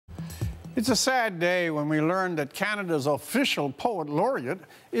It's a sad day when we learn that Canada's official poet laureate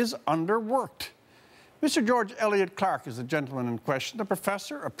is underworked. Mr. George Elliott Clarke is the gentleman in question, a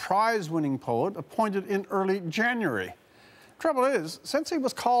professor, a prize-winning poet appointed in early January. Trouble is, since he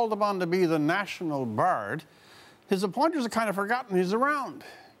was called upon to be the national bard, his appointers have kind of forgotten he's around.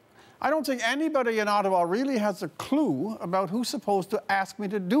 I don't think anybody in Ottawa really has a clue about who's supposed to ask me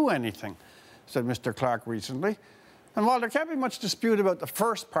to do anything, said Mr. Clarke recently. And while there can't be much dispute about the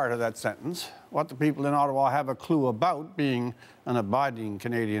first part of that sentence, what the people in Ottawa have a clue about being an abiding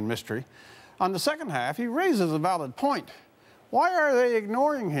Canadian mystery, on the second half, he raises a valid point. Why are they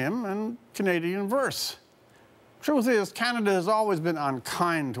ignoring him and Canadian verse? Truth is, Canada has always been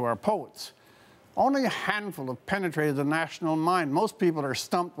unkind to our poets. Only a handful have penetrated the national mind. Most people are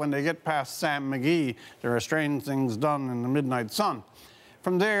stumped when they get past Sam McGee. There are strange things done in the midnight sun.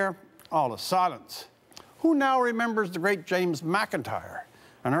 From there, all is silence. Who now remembers the great James McIntyre,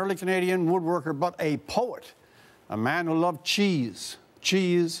 an early Canadian woodworker, but a poet, a man who loved cheese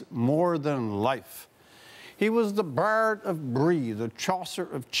more than life. He was the Bard of Brie, the Chaucer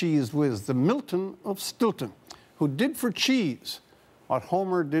of Cheese Whiz, the Milton of Stilton, who did for cheese what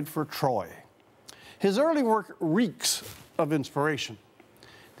Homer did for Troy. His early work reeks of inspiration.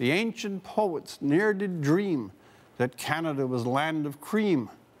 The ancient poets ne'er did dream that Canada was land of cream.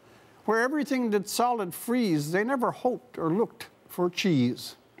 Where everything did solid freeze, they never hoped or looked for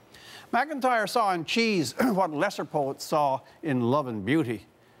cheese. McIntyre saw in cheese what lesser poets saw in love and beauty.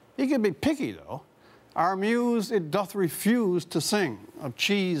 He could be picky, though. Our muse, it doth refuse to sing of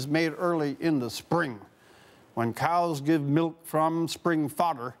cheese made early in the spring. When cows give milk from spring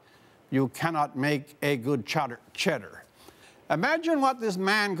fodder, you cannot make a good cheddar. Imagine what this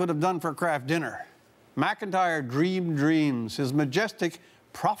man could have done for Kraft Dinner. McIntyre dreamed dreams, his majestic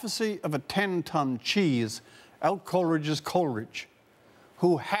prophecy of a 10-ton cheese out Coleridge's Coleridge,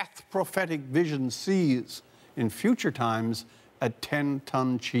 who hath prophetic vision sees in future times a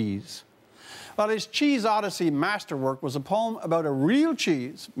 10-ton cheese. Well, his Cheese Odyssey masterwork was a poem about a real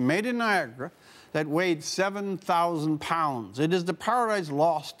cheese made in Niagara that weighed 7,000 pounds. It is the paradise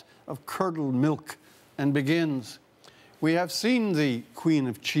lost of curdled milk and begins, "We have seen thee, Queen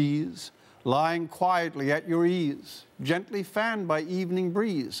of Cheese, lying quietly at your ease, gently fanned by evening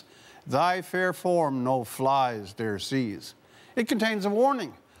breeze. Thy fair form no flies dare seize." It contains a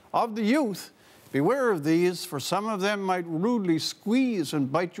warning of the youth. Beware of these, for some of them might rudely squeeze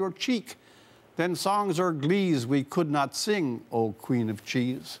and bite your cheek. Then songs or glees we could not sing, O Queen of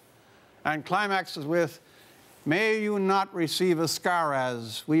Cheese. And climaxes with, "May you not receive a scar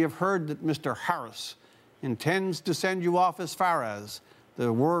as we have heard that Mr. Harris intends to send you off as far as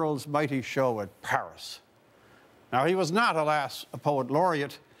the world's mighty show at Paris." Now, he was not, alas, a poet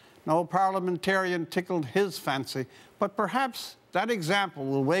laureate. No parliamentarian tickled his fancy, but perhaps that example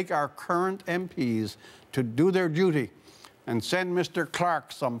will wake our current MPs to do their duty and send Mr.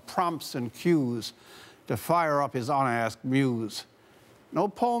 Clarke some prompts and cues to fire up his unasked muse. No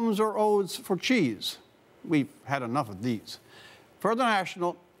poems or odes for cheese. We've had enough of these. For the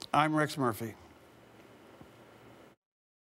National, I'm Rex Murphy.